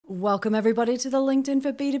Welcome everybody to the LinkedIn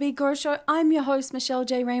for B2B Growth Show. I'm your host, Michelle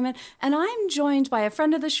J. Raymond, and I'm joined by a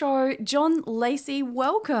friend of the show, John Lacey.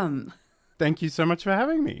 Welcome. Thank you so much for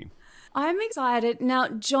having me. I'm excited. Now,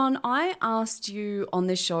 John, I asked you on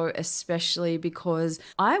this show especially because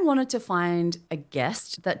I wanted to find a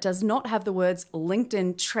guest that does not have the words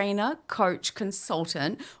LinkedIn trainer, coach,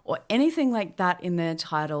 consultant, or anything like that in their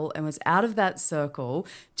title and was out of that circle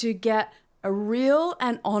to get a real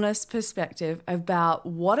and honest perspective about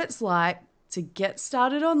what it's like to get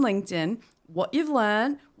started on LinkedIn, what you've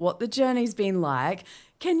learned, what the journey's been like.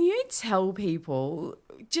 Can you tell people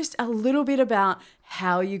just a little bit about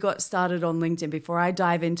how you got started on LinkedIn before I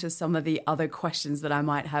dive into some of the other questions that I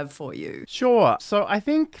might have for you? Sure. So I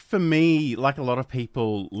think for me, like a lot of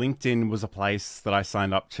people, LinkedIn was a place that I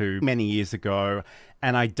signed up to many years ago,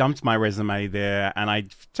 and I dumped my resume there and I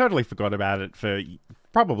totally forgot about it for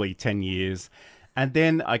probably 10 years. And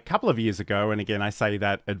then a couple of years ago, and again, I say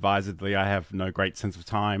that advisedly, I have no great sense of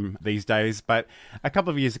time these days, but a couple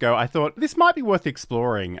of years ago, I thought this might be worth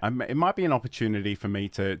exploring. It might be an opportunity for me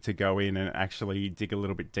to go in and actually dig a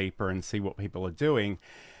little bit deeper and see what people are doing.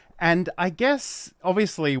 And I guess,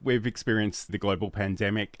 obviously, we've experienced the global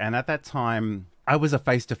pandemic, and at that time, I was a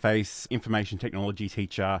face-to-face information technology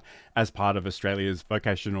teacher as part of Australia's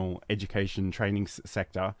vocational education training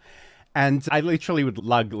sector. And I literally would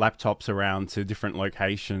lug laptops around to different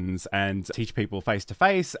locations and teach people face to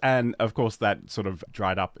face. And of course, that sort of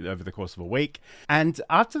dried up over the course of a week. And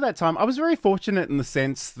after that time, I was very fortunate in the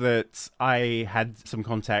sense that I had some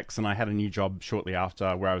contacts and I had a new job shortly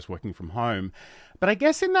after where I was working from home. But I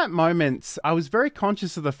guess in that moment, I was very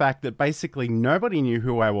conscious of the fact that basically nobody knew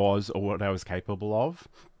who I was or what I was capable of.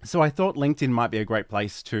 So I thought LinkedIn might be a great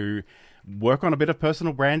place to work on a bit of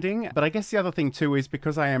personal branding. But I guess the other thing too is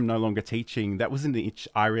because I am no longer teaching, that was an itch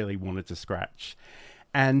I really wanted to scratch.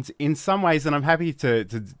 And in some ways, and I'm happy to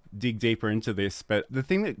dig deeper into this, but the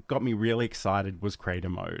thing that got me really excited was creator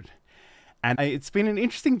mode. And it's been an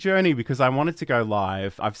interesting journey because I wanted to go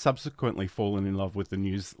live. I've subsequently fallen in love with the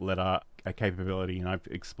newsletter capability, and I've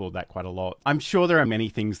explored that quite a lot. I'm sure there are many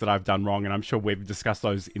things that I've done wrong, and I'm sure we've discussed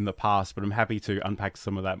those in the past, but I'm happy to unpack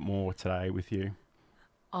some of that more today with you.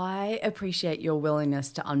 I appreciate your willingness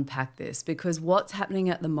to unpack this because what's happening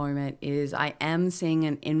at the moment is I am seeing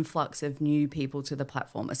an influx of new people to the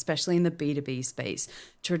platform, especially in the B2B space.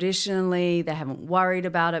 Traditionally, they haven't worried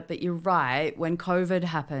about it, but you're right. When COVID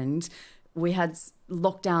happened, we had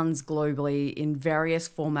lockdowns globally in various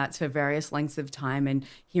formats for various lengths of time. And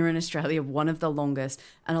here in Australia, one of the longest.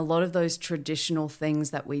 And a lot of those traditional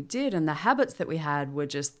things that we did and the habits that we had were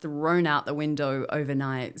just thrown out the window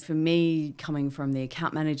overnight. For me, coming from the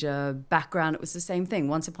account manager background, it was the same thing.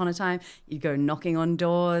 Once upon a time, you go knocking on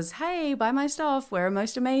doors. Hey, buy my stuff. We're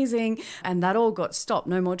most amazing. And that all got stopped.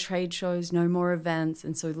 No more trade shows, no more events.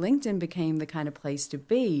 And so LinkedIn became the kind of place to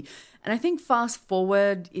be. And I think fast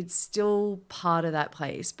forward, it's still part of that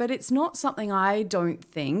place, but it's not something I don't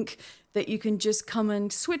think that you can just come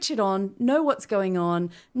and switch it on, know what's going on,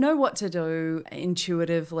 know what to do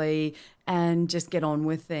intuitively, and just get on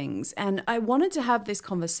with things. And I wanted to have this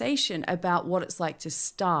conversation about what it's like to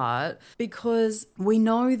start because we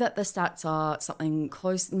know that the stats are something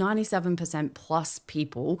close, 97% plus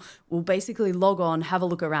people will basically log on, have a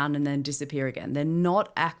look around, and then disappear again. They're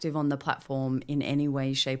not active on the platform in any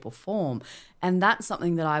way, shape, or form. And that's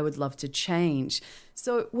something that I would love to change.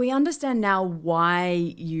 So we understand now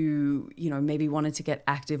why you maybe wanted to get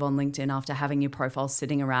active on LinkedIn after having your profile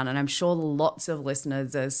sitting around. And I'm sure lots of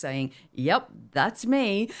listeners are saying, yep, that's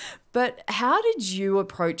me. But how did you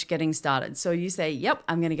approach getting started? So you say, yep,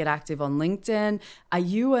 I'm going to get active on LinkedIn. Are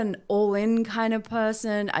you an all-in kind of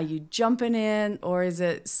person? Are you jumping in, or is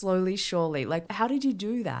it slowly, surely? Like, how did you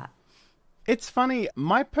do that? It's funny,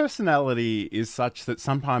 my personality is such that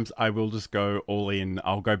sometimes I will just go all in,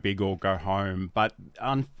 I'll go big or go home. But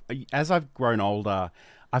as I've grown older,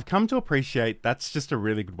 I've come to appreciate that's just a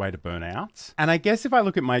really good way to burn out. And I guess if I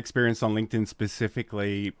look at my experience on LinkedIn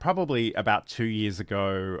specifically, probably about 2 years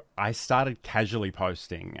ago, I started casually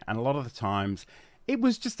posting. And a lot of the times, it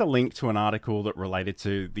was just a link to an article that related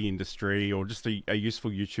to the industry or just a useful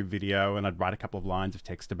YouTube video, and I'd write a couple of lines of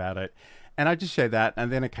text about it. And I'd just share that,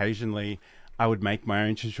 and then occasionally I would make my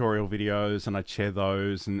own tutorial videos and I'd share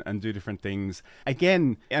those and do different things.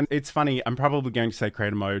 Again, and it's funny, I'm probably going to say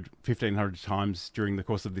creator mode 1,500 times during the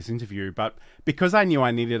course of this interview, but because I knew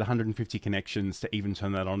I needed 150 connections to even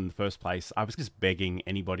turn that on in the first place, I was just begging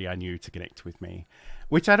anybody I knew to connect with me,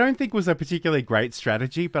 which I don't think was a particularly great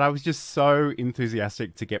strategy, but I was just so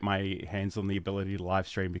enthusiastic to get my hands on the ability to live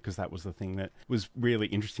stream because that was the thing that was really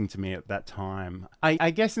interesting to me at that time.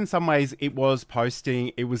 I guess in some ways it was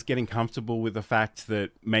posting, it was getting comfortable with with the fact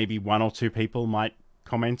that maybe one or two people might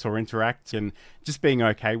comment or interact, and just being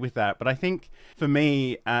okay with that. But I think for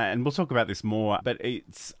me, and we'll talk about this more, but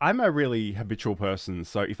I'm a really habitual person.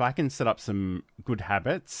 So if I can set up some good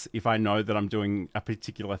habits, if I know that I'm doing a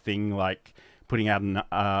particular thing, like putting out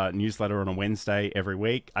a newsletter on a Wednesday every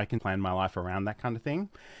week, I can plan my life around that kind of thing.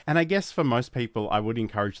 And I guess for most people, I would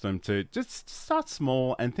encourage them to just start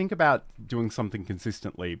small and think about doing something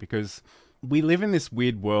consistently, because we live in this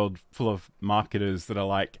weird world full of marketers that are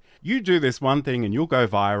like, you do this one thing and you'll go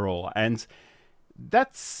viral. And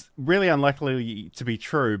that's really unlikely to be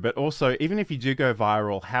true. But also, even if you do go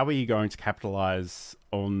viral, how are you going to capitalize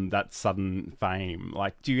on that sudden fame?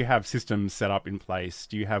 Like, do you have systems set up in place?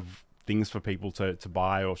 Do you have things for people to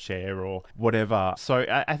buy or share or whatever? So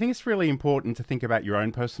I think it's really important to think about your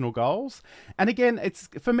own personal goals. And again,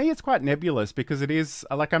 for me, it's quite nebulous, because it is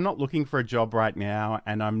like, I'm not looking for a job right now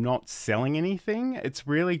and I'm not selling anything. It's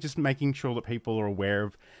really just making sure that people are aware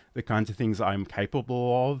of the kinds of things I'm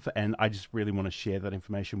capable of. And I just really want to share that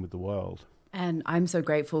information with the world. And I'm so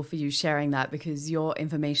grateful for you sharing that, because your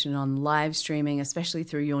information on live streaming, especially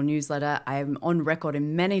through your newsletter, I'm on record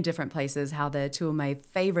in many different places how they're two of my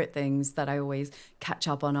favorite things that I always catch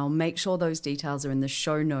up on. I'll make sure those details are in the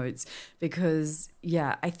show notes, because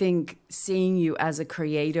yeah, I think seeing you as a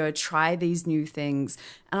creator try these new things,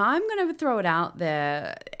 and I'm going to throw it out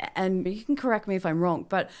there, and you can correct me if I'm wrong,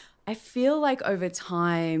 but I feel like over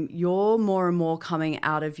time, you're more and more coming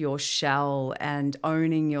out of your shell and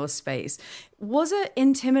owning your space. Was it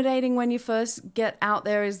intimidating when you first get out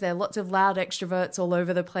there? Is there lots of loud extroverts all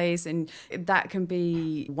over the place? And that can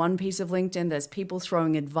be one piece of LinkedIn. There's people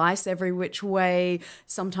throwing advice every which way,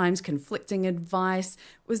 sometimes conflicting advice.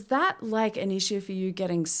 Was that like an issue for you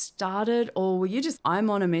getting started? Or were you just,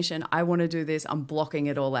 I'm on a mission, I want to do this, I'm blocking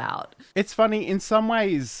it all out? It's funny. In some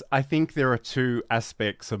ways, I think there are two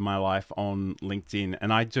aspects of my life on LinkedIn,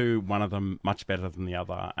 and I do one of them much better than the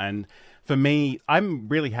other. And for me, I'm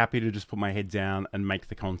really happy to just put my head down and make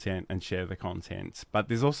the content and share the content. But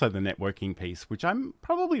there's also the networking piece, which I'm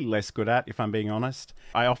probably less good at, if I'm being honest.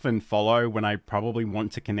 I often follow when I probably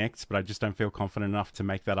want to connect, but I just don't feel confident enough to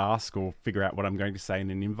make that ask or figure out what I'm going to say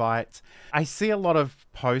in an invite. I see a lot of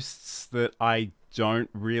posts that I don't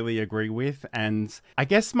really agree with. And I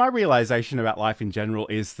guess my realization about life in general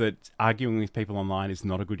is that arguing with people online is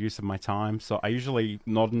not a good use of my time. So I usually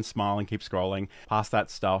nod and smile and keep scrolling past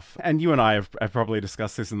that stuff. And you and I have probably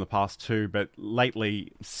discussed this in the past too, but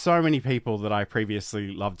lately, so many people that I previously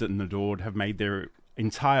loved and adored have made their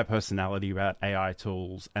entire personality about AI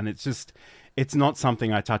tools. And it's not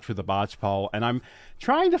something I touch with a barge pole. And I'm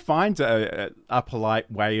trying to find a polite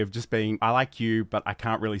way of just being, I like you, but I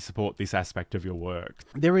can't really support this aspect of your work.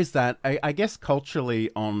 There is that, I guess, culturally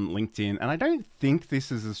on LinkedIn, and I don't think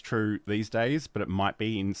this is as true these days, but it might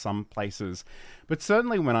be in some places. But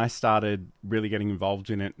certainly when I started really getting involved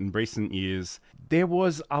in it in recent years, there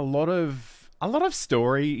was a lot of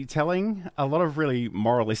storytelling, a lot of really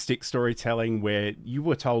moralistic storytelling where you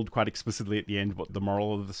were told quite explicitly at the end what the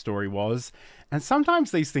moral of the story was. And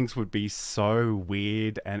sometimes these things would be so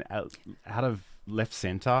weird and out of left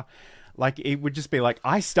center. Like, it would just be like,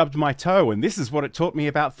 I stubbed my toe and this is what it taught me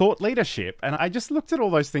about thought leadership. And I just looked at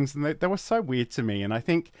all those things and they were so weird to me. And I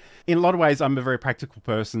think in a lot of ways, I'm a very practical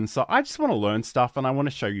person. So I just want to learn stuff and I want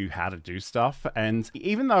to show you how to do stuff. And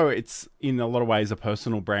even though it's in a lot of ways a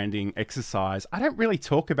personal branding exercise, I don't really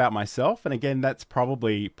talk about myself. And again, that's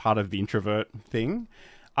probably part of the introvert thing.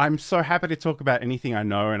 I'm so happy to talk about anything I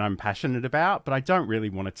know and I'm passionate about, but I don't really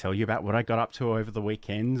want to tell you about what I got up to over the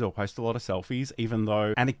weekend or post a lot of selfies, even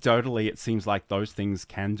though anecdotally it seems like those things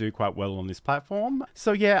can do quite well on this platform.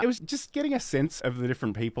 So yeah, it was just getting a sense of the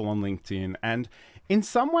different people on LinkedIn. And in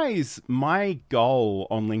some ways, my goal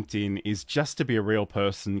on LinkedIn is just to be a real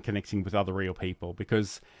person connecting with other real people,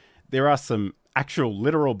 because there are some actual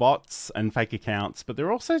literal bots and fake accounts, but there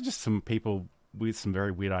are also just some people with some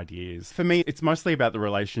very weird ideas. For me, it's mostly about the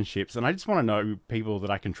relationships, and I just want to know people that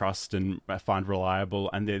I can trust and find reliable,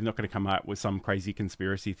 and they're not going to come out with some crazy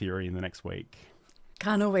conspiracy theory in the next week.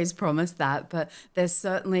 Can't always promise that, but there's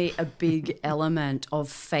certainly a big element of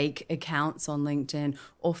fake accounts on LinkedIn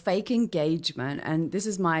or fake engagement. And this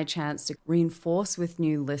is my chance to reinforce with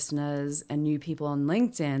new listeners and new people on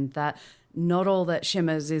LinkedIn that not all that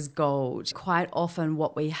shimmers is gold. Quite often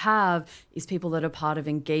what we have is people that are part of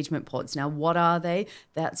engagement pods. Now, what are they?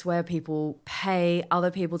 That's where people pay other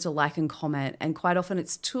people to like and comment. And quite often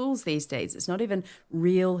it's tools these days. It's not even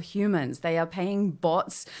real humans. They are paying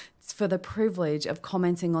bots for the privilege of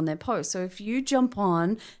commenting on their posts. So if you jump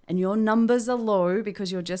on and your numbers are low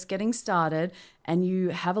because you're just getting started and you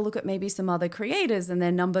have a look at maybe some other creators and their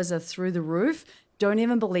numbers are through the roof, Don't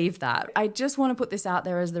even believe that. I just want to put this out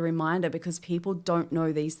there as the reminder because people don't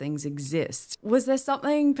know these things exist. Was there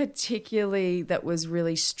something particularly that was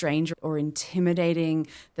really strange or intimidating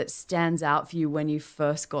that stands out for you when you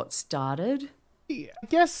first got started? I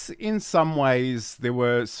guess in some ways there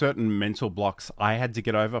were certain mental blocks I had to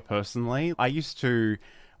get over personally.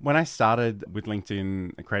 When I started with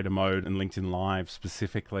LinkedIn Creator Mode and LinkedIn Live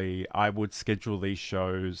specifically, I would schedule these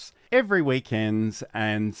shows every weekend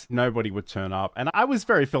and nobody would turn up. And I was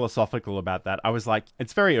very philosophical about that. I was like,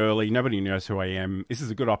 it's very early. Nobody knows who I am. This is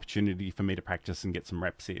a good opportunity for me to practice and get some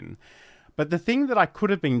reps in. But the thing that I could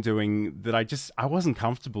have been doing that I wasn't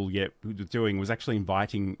comfortable yet doing was actually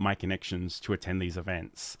inviting my connections to attend these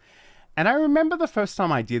events. And I remember the first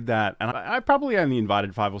time I did that, and I probably only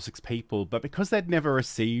invited 5 or 6 people, but because they'd never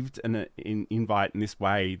received an invite in this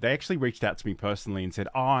way, they actually reached out to me personally and said,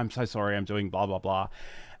 oh, I'm so sorry, I'm doing blah, blah, blah.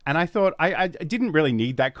 And I thought I didn't really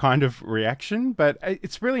need that kind of reaction, but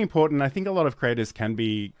it's really important. I think a lot of creators can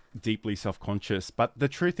be deeply self-conscious, but the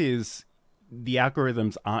truth is, the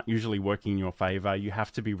algorithms aren't usually working in your favor. You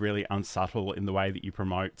have to be really unsubtle in the way that you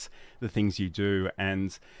promote the things you do.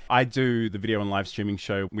 And I do the video and live streaming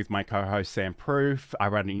show with my co-host, Sam Proof. I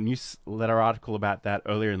wrote a newsletter article about that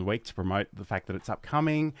earlier in the week to promote the fact that it's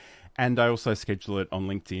upcoming. And I also schedule it on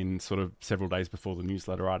LinkedIn sort of several days before the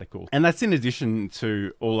newsletter article. And that's in addition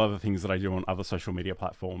to all other things that I do on other social media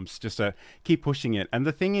platforms, just to keep pushing it. And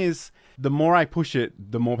the thing is, the more I push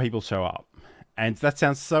it, the more people show up. And that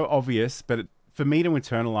sounds so obvious, but for me to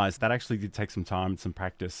internalize, that actually did take some time, some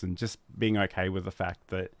practice, and just being okay with the fact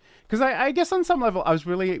that... Because I guess on some level, I was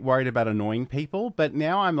really worried about annoying people, but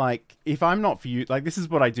now I'm like, if I'm not for you, like this is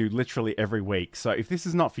what I do literally every week. So if this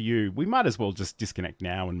is not for you, we might as well just disconnect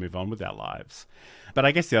now and move on with our lives. But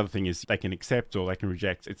I guess the other thing is they can accept or they can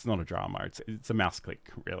reject. It's not a drama. It's a mouse click,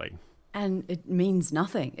 really. And it means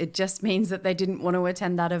nothing. It just means that they didn't want to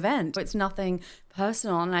attend that event. It's nothing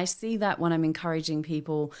personal. And I see that when I'm encouraging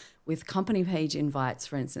people with company page invites,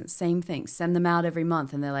 for instance, same thing, send them out every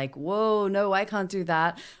month. And they're like, whoa, no, I can't do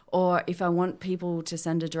that. Or if I want people to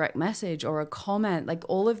send a direct message or a comment, like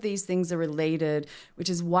all of these things are related, which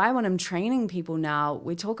is why when I'm training people now,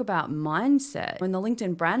 we talk about mindset. In the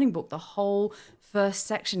LinkedIn branding book, the whole first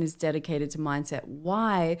section is dedicated to mindset.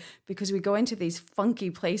 Why? Because we go into these funky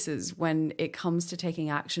places when it comes to taking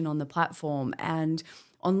action on the platform. And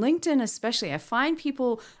on LinkedIn especially, I find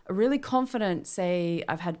people are really confident. Say,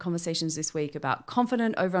 I've had conversations this week about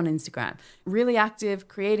confident over on Instagram, really active,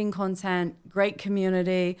 creating content, great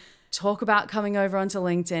community, talk about coming over onto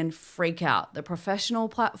LinkedIn, freak out. The professional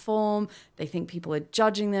platform, they think people are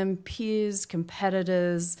judging them, peers,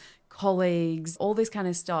 competitors, colleagues, all this kind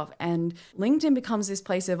of stuff. And LinkedIn becomes this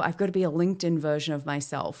place of I've got to be a LinkedIn version of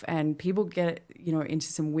myself. And people get, into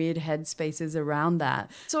some weird headspaces around that.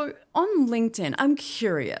 So on LinkedIn, I'm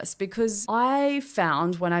curious because I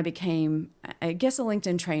found when I became, I guess, a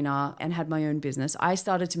LinkedIn trainer and had my own business, I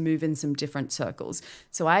started to move in some different circles.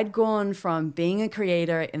 So I'd gone from being a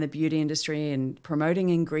creator in the beauty industry and promoting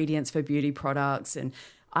ingredients for beauty products, and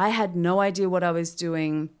I had no idea what I was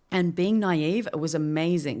doing. And being naive, it was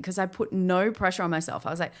amazing because I put no pressure on myself. I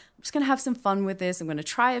was like, I'm just going to have some fun with this. I'm going to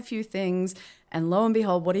try a few things. And lo and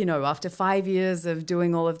behold, what do you know? After 5 years of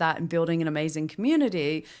doing all of that and building an amazing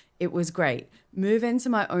community, it was great. Move into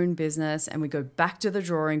my own business and we go back to the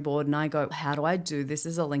drawing board and I go, how do I do this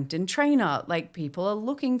as a LinkedIn trainer? Like people are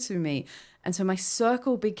looking to me. And so my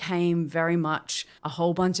circle became very much a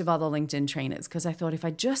whole bunch of other LinkedIn trainers because I thought if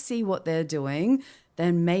I just see what they're doing,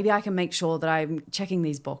 then maybe I can make sure that I'm checking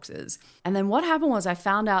these boxes. And then what happened was I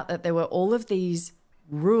found out that there were all of these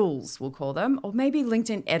rules, we'll call them, or maybe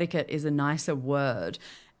LinkedIn etiquette is a nicer word.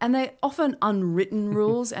 And they're often unwritten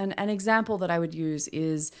rules. And an example that I would use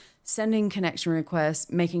is sending connection requests,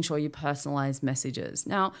 making sure you personalize messages.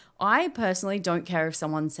 Now, I personally don't care if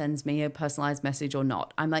someone sends me a personalized message or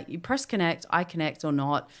not. I'm like, you press connect, I connect or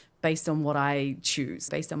not, based on what I choose,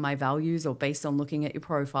 based on my values or based on looking at your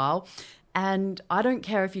profile. And I don't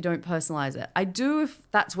care if you don't personalize it. I do if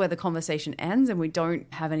that's where the conversation ends and we don't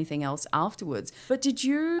have anything else afterwards. But did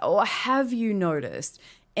you or have you noticed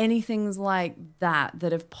anything like that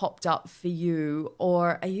have popped up for you,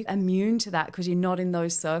 or are you immune to that because you're not in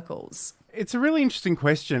those circles? It's a really interesting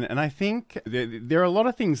question. And I think there are a lot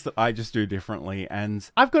of things that I just do differently. And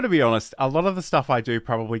I've got to be honest, a lot of the stuff I do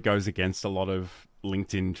probably goes against a lot of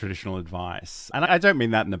LinkedIn traditional advice. And I don't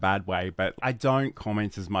mean that in a bad way, but I don't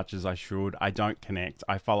comment as much as I should. I don't connect.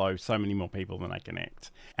 I follow so many more people than I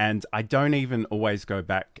connect. And I don't even always go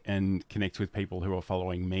back and connect with people who are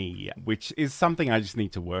following me, which is something I just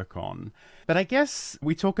need to work on. But I guess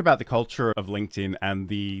we talk about the culture of LinkedIn and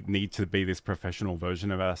the need to be this professional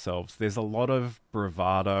version of ourselves. There's a lot of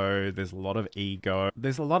bravado, there's a lot of ego,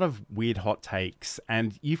 there's a lot of weird hot takes,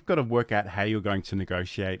 and you've got to work out how you're going to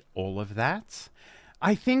negotiate all of that.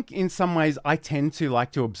 I think in some ways I tend to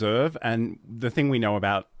like to observe, and the thing we know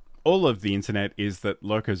about all of the internet is that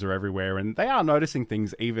lurkers are everywhere and they are noticing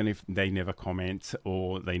things even if they never comment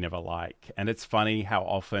or they never like. And it's funny how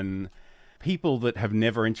often people that have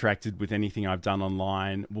never interacted with anything I've done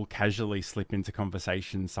online will casually slip into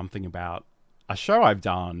conversation something about a show I've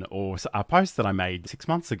done or a post that I made 6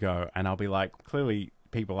 months ago. And I'll be like, clearly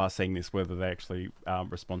people are seeing this, whether they actually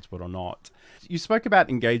respond to it or not. You spoke about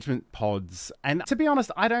engagement pods. And to be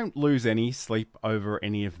honest, I don't lose any sleep over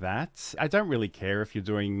any of that. I don't really care if you're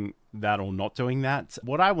doing that or not doing that.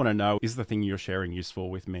 What I want to know is the thing you're sharing useful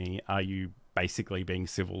with me? Are you basically being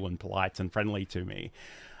civil and polite and friendly to me?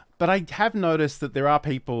 But I have noticed that there are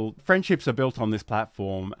people, friendships are built on this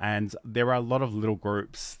platform, and there are a lot of little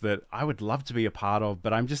groups that I would love to be a part of,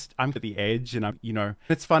 but I'm at the edge. And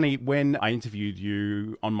it's funny, when I interviewed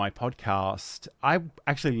you on my podcast, I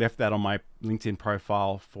actually left that on my LinkedIn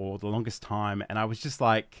profile for the longest time. And I was just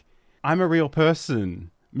like, I'm a real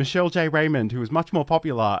person. Michelle J. Raymond, who is much more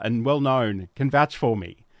popular and well known, can vouch for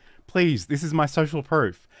me. Please, this is my social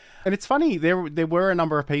proof. And it's funny, there were a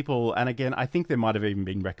number of people, and again, I think there might have even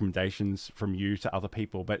been recommendations from you to other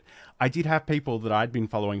people, but I did have people that I'd been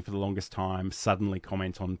following for the longest time suddenly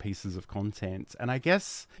comment on pieces of content. And I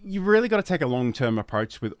guess you've really got to take a long-term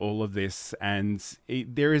approach with all of this. And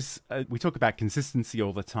we talk about consistency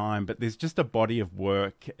all the time, but there's just a body of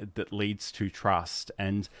work that leads to trust.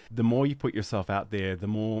 And the more you put yourself out there, the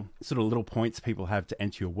more sort of little points people have to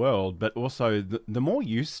enter your world, but also the more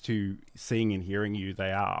used to seeing and hearing you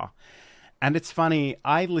they are. And it's funny,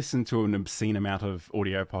 I listen to an obscene amount of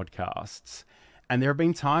audio podcasts, and there have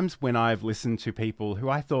been times when I've listened to people who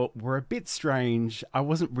I thought were a bit strange. I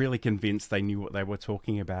wasn't really convinced they knew what they were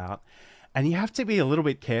talking about. And you have to be a little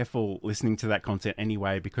bit careful listening to that content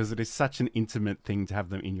anyway, because it is such an intimate thing to have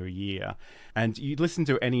them in your ear. And you listen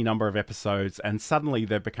to any number of episodes and suddenly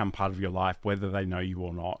they've become part of your life, whether they know you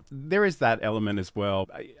or not. There is that element as well.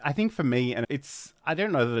 I think for me, and I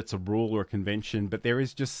don't know that it's a rule or a convention, but there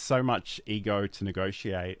is just so much ego to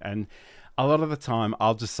negotiate. And a lot of the time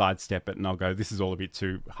I'll just sidestep it and I'll go, this is all a bit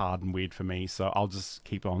too hard and weird for me. So I'll just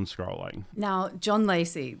keep on scrolling. Now, John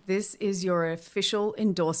Lacey, this is your official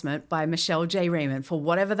endorsement by Michelle J. Raymond for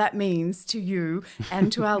whatever that means to you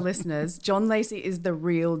and to our listeners. John Lacey is the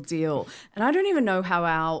real deal. And I don't even know how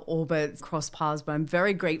our orbits crossed paths, but I'm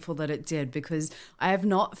very grateful that it did, because I have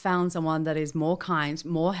not found someone that is more kind,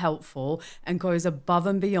 more helpful, and goes above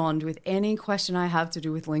and beyond with any question I have to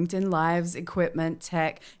do with LinkedIn Lives, equipment,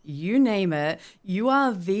 tech, you name it. You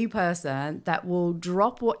are the person that will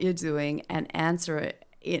drop what you're doing and answer it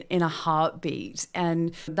in a heartbeat.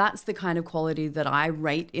 And that's the kind of quality that I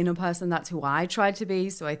rate in a person. That's who I try to be.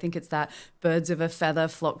 So I think it's that birds of a feather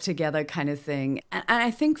flock together kind of thing. And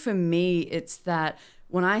I think for me, it's that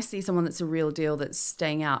when I see someone that's a real deal that's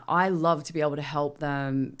staying out, I love to be able to help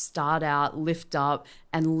them start out, lift up,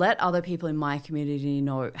 and let other people in my community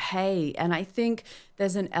know, hey. And I think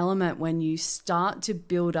there's an element when you start to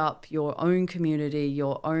build up your own community,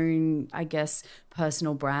 your own, I guess,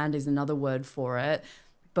 personal brand is another word for it.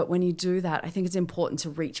 But when you do that, I think it's important to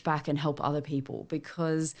reach back and help other people,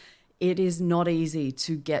 because it is not easy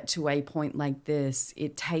to get to a point like this.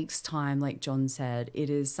 It takes time, like John said. It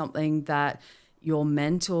is something that your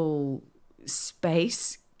mental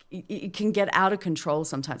space, it can get out of control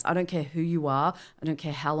sometimes. I don't care who you are. I don't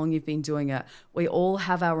care how long you've been doing it. We all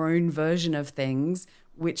have our own version of things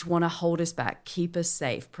which want to hold us back, keep us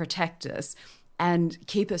safe, protect us, and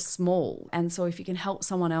keep us small. And so if you can help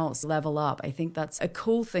someone else level up, I think that's a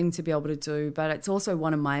cool thing to be able to do, but it's also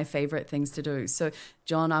one of my favorite things to do. So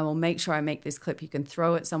John, I will make sure I make this clip. You can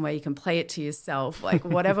throw it somewhere. You can play it to yourself, like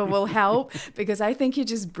whatever will help, because I think you're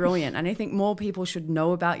just brilliant. And I think more people should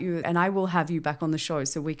know about you. And I will have you back on the show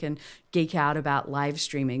so we can geek out about live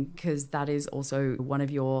streaming, because that is also one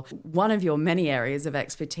of your many areas of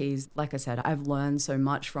expertise. Like I said, I've learned so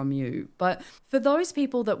much from you. But for those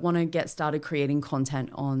people that want to get started creating content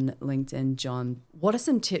on LinkedIn, John, what are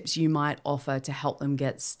some tips you might offer to help them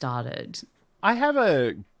get started? I have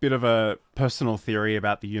a bit of a personal theory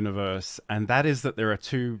about the universe, and that is that there are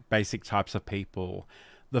two basic types of people.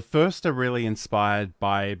 The first are really inspired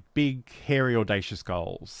by big, hairy, audacious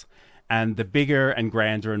goals. And the bigger and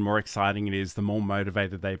grander and more exciting it is, the more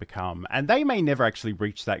motivated they become. And they may never actually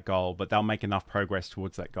reach that goal, but they'll make enough progress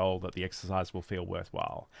towards that goal that the exercise will feel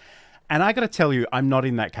worthwhile. And I got to tell you, I'm not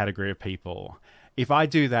in that category of people. If I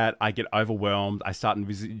do that, I get overwhelmed. I start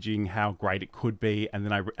envisaging how great it could be. And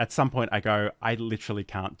then at some point I go, I literally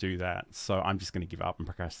can't do that. So I'm just going to give up and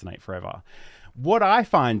procrastinate forever. What I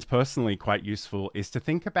find personally quite useful is to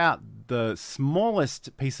think about the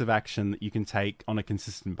smallest piece of action that you can take on a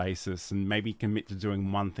consistent basis and maybe commit to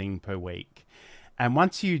doing one thing per week. And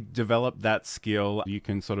once you develop that skill, you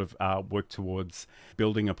can sort of work towards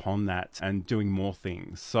building upon that and doing more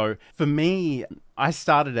things. So for me, I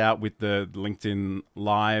started out with the LinkedIn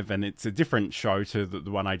Live, and it's a different show to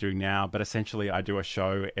the one I do now. But essentially, I do a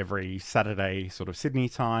show every Saturday, sort of Sydney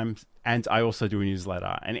time. And I also do a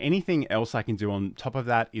newsletter. And anything else I can do on top of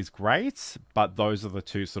that is great. But those are the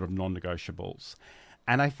two sort of non-negotiables.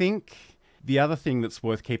 And I think the other thing that's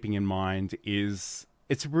worth keeping in mind is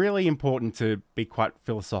it's really important to be quite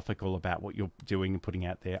philosophical about what you're doing and putting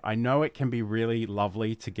out there. I know it can be really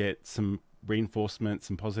lovely to get some reinforcement,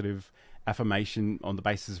 some positive affirmation on the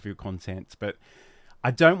basis of your content, but I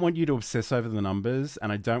don't want you to obsess over the numbers,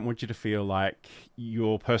 and I don't want you to feel like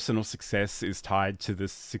your personal success is tied to the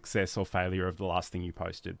success or failure of the last thing you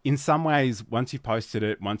posted. In some ways, once you've posted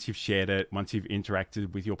it, once you've shared it, once you've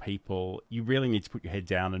interacted with your people, you really need to put your head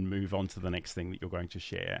down and move on to the next thing that you're going to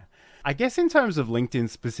share. I guess in terms of LinkedIn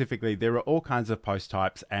specifically, there are all kinds of post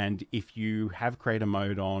types, and if you have creator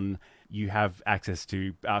mode on, you have access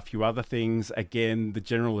to a few other things. Again, the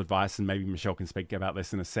general advice, and maybe Michelle can speak about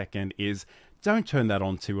this in a second, is don't turn that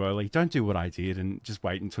on too early. Don't do what I did and just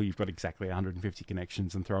wait until you've got exactly 150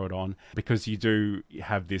 connections and throw it on, because you do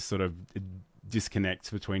have this sort of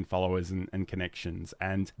disconnect between followers and connections.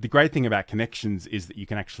 And the great thing about connections is that you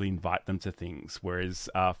can actually invite them to things, whereas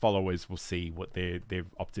followers will see what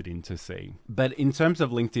they've opted in to see. But in terms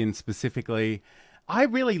of LinkedIn specifically, I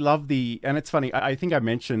really love and it's funny, I think I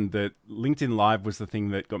mentioned that LinkedIn Live was the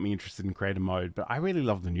thing that got me interested in creator mode, but I really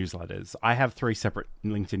love the newsletters. I have 3 separate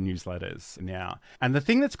LinkedIn newsletters now. And the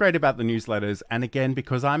thing that's great about the newsletters, and again,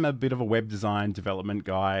 because I'm a bit of a web design development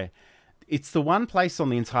guy, it's the one place on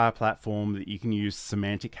the entire platform that you can use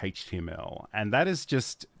semantic HTML. And that is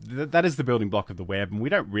the building block of the web. And we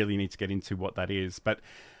don't really need to get into what that is, but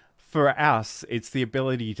for us, it's the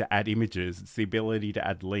ability to add images, it's the ability to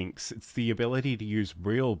add links, it's the ability to use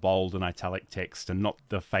real bold and italic text and not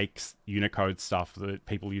the fake Unicode stuff that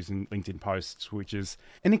people use in LinkedIn posts, which is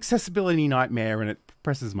an accessibility nightmare, and it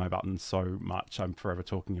presses my buttons so much. I'm forever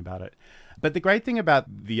talking about it. But the great thing about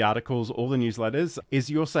the articles or the newsletters is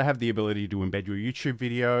you also have the ability to embed your YouTube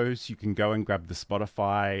videos. You can go and grab the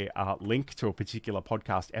Spotify link to a particular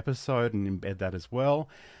podcast episode and embed that as well.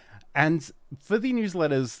 And for the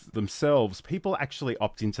newsletters themselves, people actually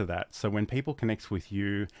opt into that. So when people connect with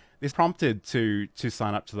you, they're prompted to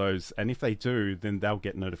sign up to those. And if they do, then they'll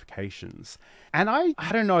get notifications. And I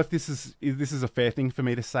don't know if this is a fair thing for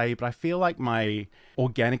me to say, but I feel like my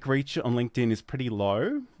organic reach on LinkedIn is pretty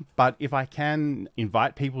low. But if I can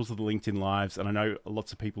invite people to the LinkedIn Lives, and I know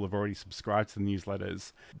lots of people have already subscribed to the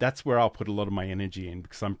newsletters, that's where I'll put a lot of my energy in,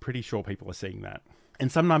 because I'm pretty sure people are seeing that. And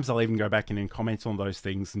sometimes I'll even go back and comment on those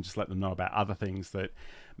things and just let them know about other things that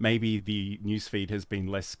maybe the newsfeed has been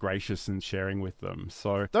less gracious in sharing with them.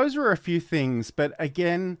 So those are a few things. But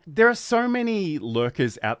again, there are so many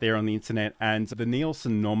lurkers out there on the internet, and the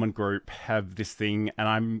Nielsen Norman Group have this thing, and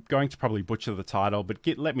I'm going to probably butcher the title, but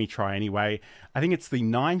let me try anyway. I think it's the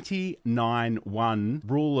 99-1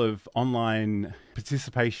 rule of online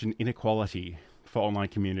participation inequality for online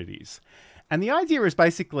communities. And the idea is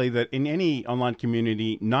basically that in any online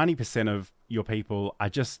community, 90% of your people are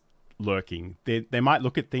just lurking. They might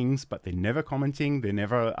look at things, but they're never commenting. They're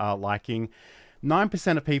never liking.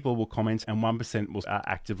 9% of people will comment, and 1% will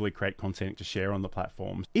actively create content to share on the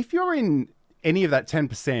platform. If you're in any of that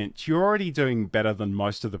 10%, you're already doing better than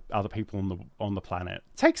most of the other people on the planet.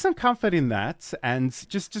 Take some comfort in that, and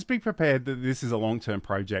just be prepared that this is a long-term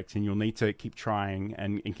project, and you'll need to keep trying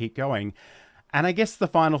and keep going. And I guess the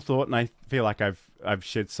final thought, and I feel like I've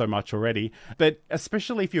shared so much already, but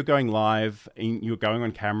especially if you're going live, and you're going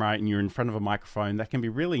on camera and you're in front of a microphone, that can be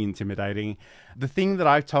really intimidating. The thing that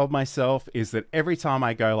I've told myself is that every time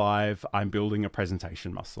I go live, I'm building a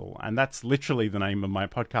presentation muscle. And that's literally the name of my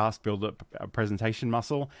podcast, Build a Presentation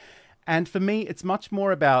Muscle. And for me, it's much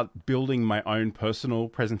more about building my own personal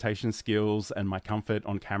presentation skills and my comfort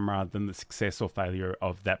on camera than the success or failure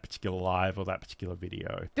of that particular live or that particular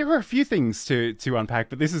video. There are a few things to unpack,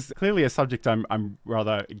 but this is clearly a subject I'm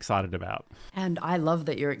rather excited about. And I love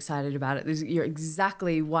that you're excited about it. You're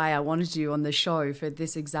exactly why I wanted you on the show, for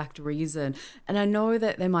this exact reason. And I know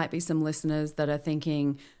that there might be some listeners that are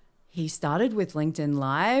thinking, he started with LinkedIn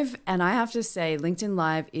Live, and I have to say LinkedIn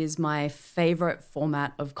Live is my favorite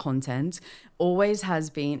format of content. always has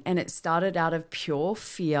been. And it started out of pure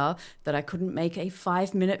fear that I couldn't make a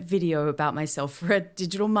 5-minute video about myself for a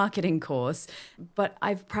digital marketing course. But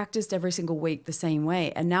I've practiced every single week the same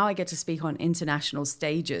way. And now I get to speak on international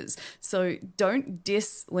stages. So don't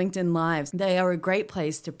diss LinkedIn Lives. They are a great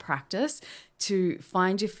place to practice, to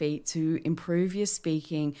find your feet, to improve your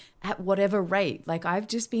speaking at whatever rate. Like, I've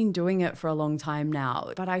just been doing it for a long time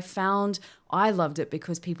now, but I found I loved it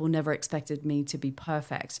because people never expected me to be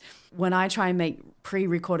perfect. When I try and make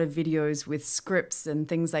pre-recorded videos with scripts and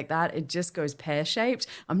things like that, it just goes pear-shaped.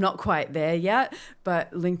 I'm not quite there yet,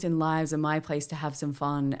 but LinkedIn Lives are my place to have some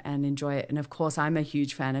fun and enjoy it. And of course, I'm a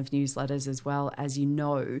huge fan of newsletters as well, as you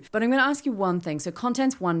know. But I'm going to ask you one thing. So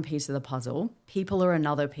content's one piece of the puzzle. People are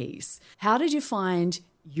another piece. How did you find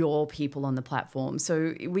your people on the platform?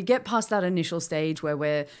 So we get past that initial stage where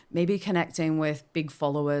we're maybe connecting with big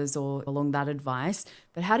followers or along that advice,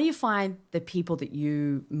 but how do you find the people that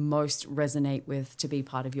you most resonate with to be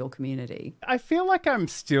part of your community? I feel like I'm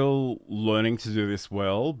still learning to do this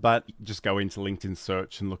well, but just go into LinkedIn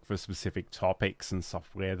search and look for specific topics and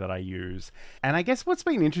software that I use. And I guess what's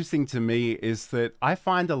been interesting to me is that I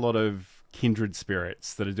find a lot of kindred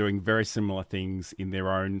spirits that are doing very similar things in their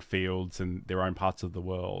own fields and their own parts of the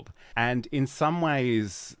world. And in some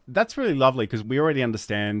ways, that's really lovely because we already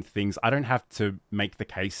understand things. I don't have to make the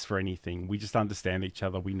case for anything. We just understand each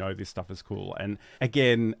other. We know this stuff is cool. And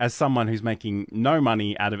again, as someone who's making no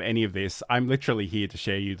money out of any of this, I'm literally here to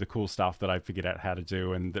share you the cool stuff that I figured out how to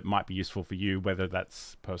do and that might be useful for you, whether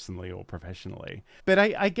that's personally or professionally. But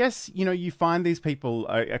I guess, you know, you find these people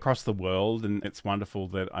across the world, and it's wonderful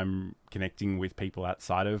that I'm connecting with people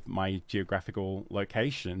outside of my geographical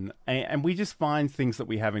location. And we just find things that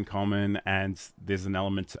we have in common, and there's an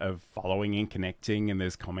element of following and connecting, and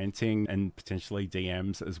there's commenting and potentially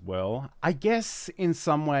DMs as well. I guess in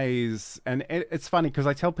some ways, and it's funny because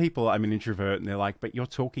I tell people I'm an introvert and they're like, but you're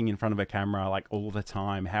talking in front of a camera like all the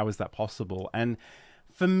time. How is that possible? And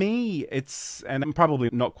for me, and I'm probably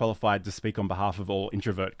not qualified to speak on behalf of all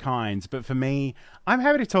introvert kinds, but for me, I'm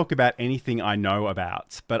happy to talk about anything I know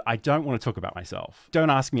about, but I don't want to talk about myself. Don't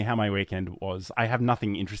ask me how my weekend was. I have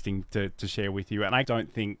nothing interesting to share with you, and I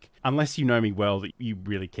don't think, unless you know me well, that you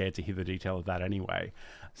really care to hear the detail of that anyway.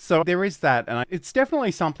 So there is that, and it's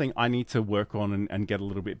definitely something I need to work on and get a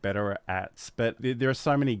little bit better at. But there are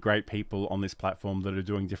so many great people on this platform that are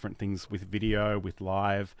doing different things with video, with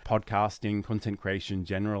live, podcasting, content creation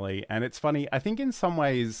generally. And it's funny, I think in some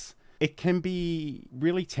ways it can be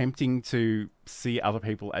really tempting to see other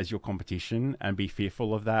people as your competition and be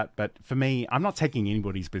fearful of that. But for me, I'm not taking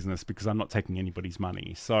anybody's business because I'm not taking anybody's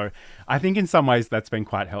money. So I think in some ways that's been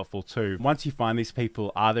quite helpful too. Once you find these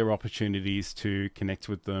people, are there opportunities to connect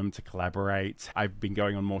with them, to collaborate? I've been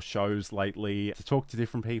going on more shows lately to talk to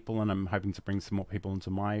different people, and I'm hoping to bring some more people into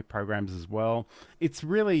my programs as well. It's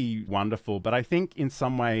really wonderful, but I think in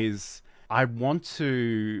some ways, I want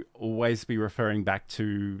to always be referring back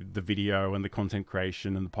to the video and the content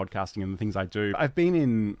creation and the podcasting and the things I do. I've been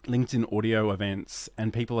in LinkedIn audio events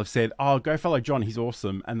and people have said, oh, go follow John, he's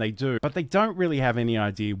awesome. And they do, but they don't really have any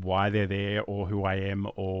idea why they're there or who I am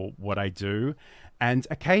or what I do. And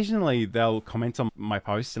occasionally they'll comment on my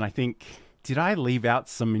post and I think, did I leave out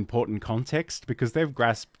some important context? Because they've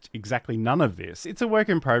grasped exactly none of this. It's a work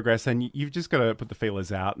in progress, and you've just got to put the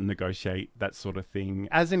feelers out and negotiate that sort of thing.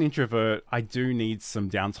 As an introvert, I do need some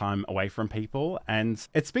downtime away from people. And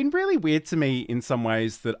it's been really weird to me in some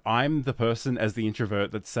ways that I'm the person as the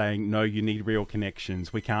introvert that's saying, no, you need real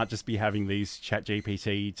connections. We can't just be having these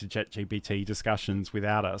ChatGPT to ChatGPT discussions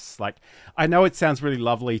without us. Like, I know it sounds really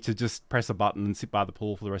lovely to just press a button and sit by the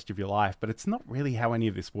pool for the rest of your life, but it's not really how any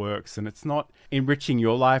of this works. And it's not enriching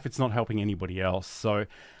your life. It's not helping anybody else. So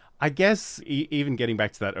I guess even getting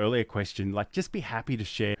back to that earlier question, like, just be happy to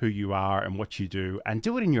share who you are and what you do and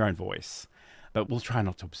do it in your own voice. But we'll try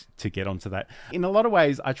not to get onto that. In a lot of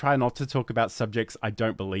ways, I try not to talk about subjects I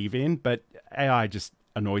don't believe in, but AI just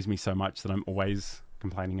annoys me so much that I'm always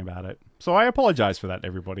complaining about it. So I apologize for that,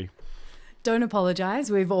 everybody. Don't apologize.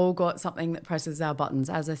 We've all got something that presses our buttons.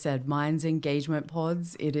 As I said, mine's engagement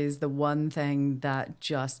pods. It is the one thing that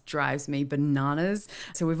just drives me bananas.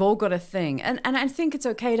 So we've all got a thing. And I think it's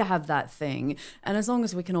okay to have that thing. And as long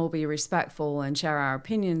as we can all be respectful and share our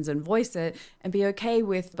opinions and voice it and be okay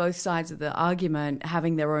with both sides of the argument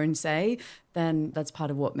having their own say, then that's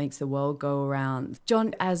part of what makes the world go around.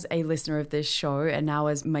 John, as a listener of this show and now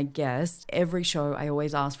as my guest, every show I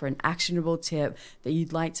always ask for an actionable tip that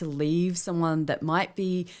you'd like to leave someone that might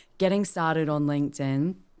be getting started on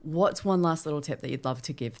LinkedIn. What's one last little tip that you'd love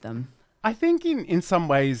to give them? I think in some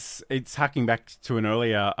ways it's harking back to an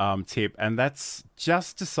earlier tip, and that's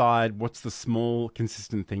just decide what's the small,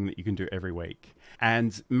 consistent thing that you can do every week.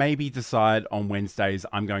 And maybe decide on Wednesdays,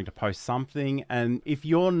 I'm going to post something. And if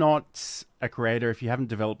you're not a creator, if you haven't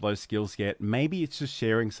developed those skills yet, maybe it's just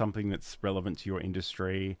sharing something that's relevant to your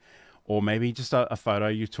industry, or maybe just a photo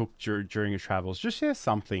you took during your travels. Just share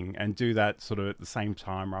something and do that sort of at the same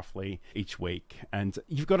time, roughly, each week. And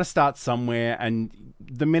you've got to start somewhere. And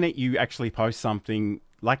the minute you actually post something,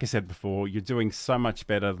 like I said before, you're doing so much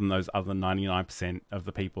better than those other 99% of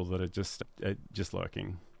the people that are just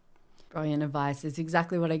lurking. Brilliant advice. It's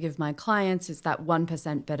exactly what I give my clients. It's that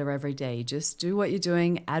 1% better every day. Just do what you're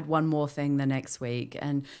doing, add one more thing the next week.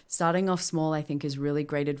 And starting off small, I think, is really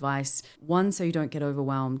great advice. One, so you don't get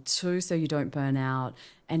overwhelmed. Two, so you don't burn out.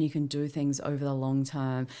 And you can do things over the long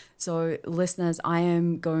term. So listeners, I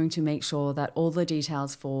am going to make sure that all the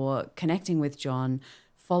details for connecting with John,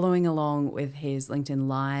 following along with his LinkedIn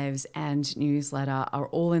Lives and newsletter are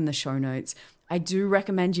all in the show notes. I do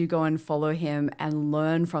recommend you go and follow him and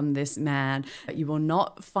learn from this man. You will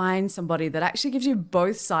not find somebody that actually gives you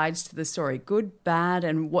both sides to the story, good, bad,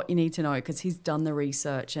 and what you need to know, because he's done the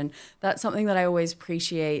research. And that's something that I always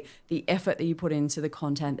appreciate, the effort that you put into the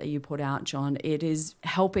content that you put out, John. It is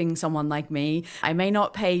helping someone like me. I may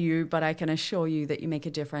not pay you, but I can assure you that you make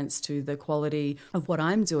a difference to the quality of what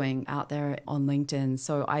I'm doing out there on LinkedIn.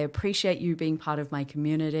 So I appreciate you being part of my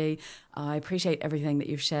community. I appreciate everything that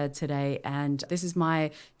you've shared today. And this is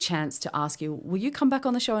my chance to ask you, will you come back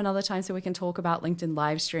on the show another time so we can talk about LinkedIn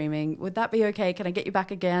live streaming? Would that be okay? Can I get you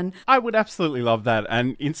back again? I would absolutely love that.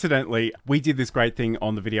 And incidentally, we did this great thing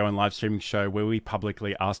on the video and live streaming show where we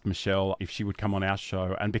publicly asked Michelle if she would come on our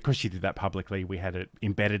show. And because she did that publicly, we had it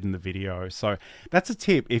embedded in the video. So that's a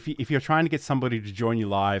tip. If you're trying to get somebody to join you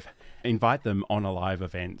live, invite them on a live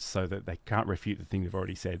event so that they can't refute the thing they've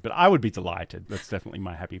already said. But I would be delighted. That's definitely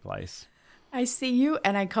my happy place. I see you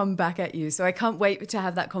and I come back at you. So I can't wait to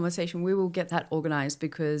have that conversation. We will get that organized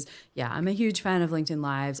because, yeah, I'm a huge fan of LinkedIn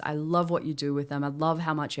Lives. I love what you do with them. I love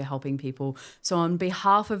how much you're helping people. So on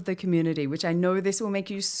behalf of the community, which I know this will make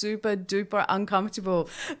you super duper uncomfortable,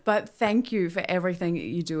 but thank you for everything that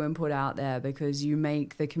you do and put out there, because you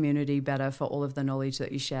make the community better for all of the knowledge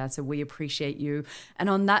that you share. So we appreciate you. And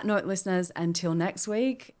on that note, listeners, until next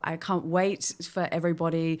week, I can't wait for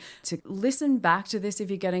everybody to listen back to this if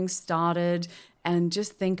you're getting started, and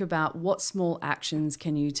just think about what small actions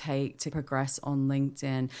can you take to progress on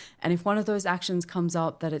LinkedIn. And if one of those actions comes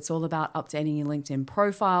up that it's all about updating your LinkedIn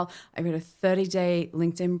profile, I've got a 30-day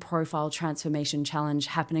LinkedIn profile transformation challenge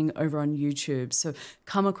happening over on YouTube. So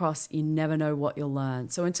come across, you never know what you'll learn.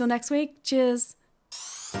 So until next week, cheers.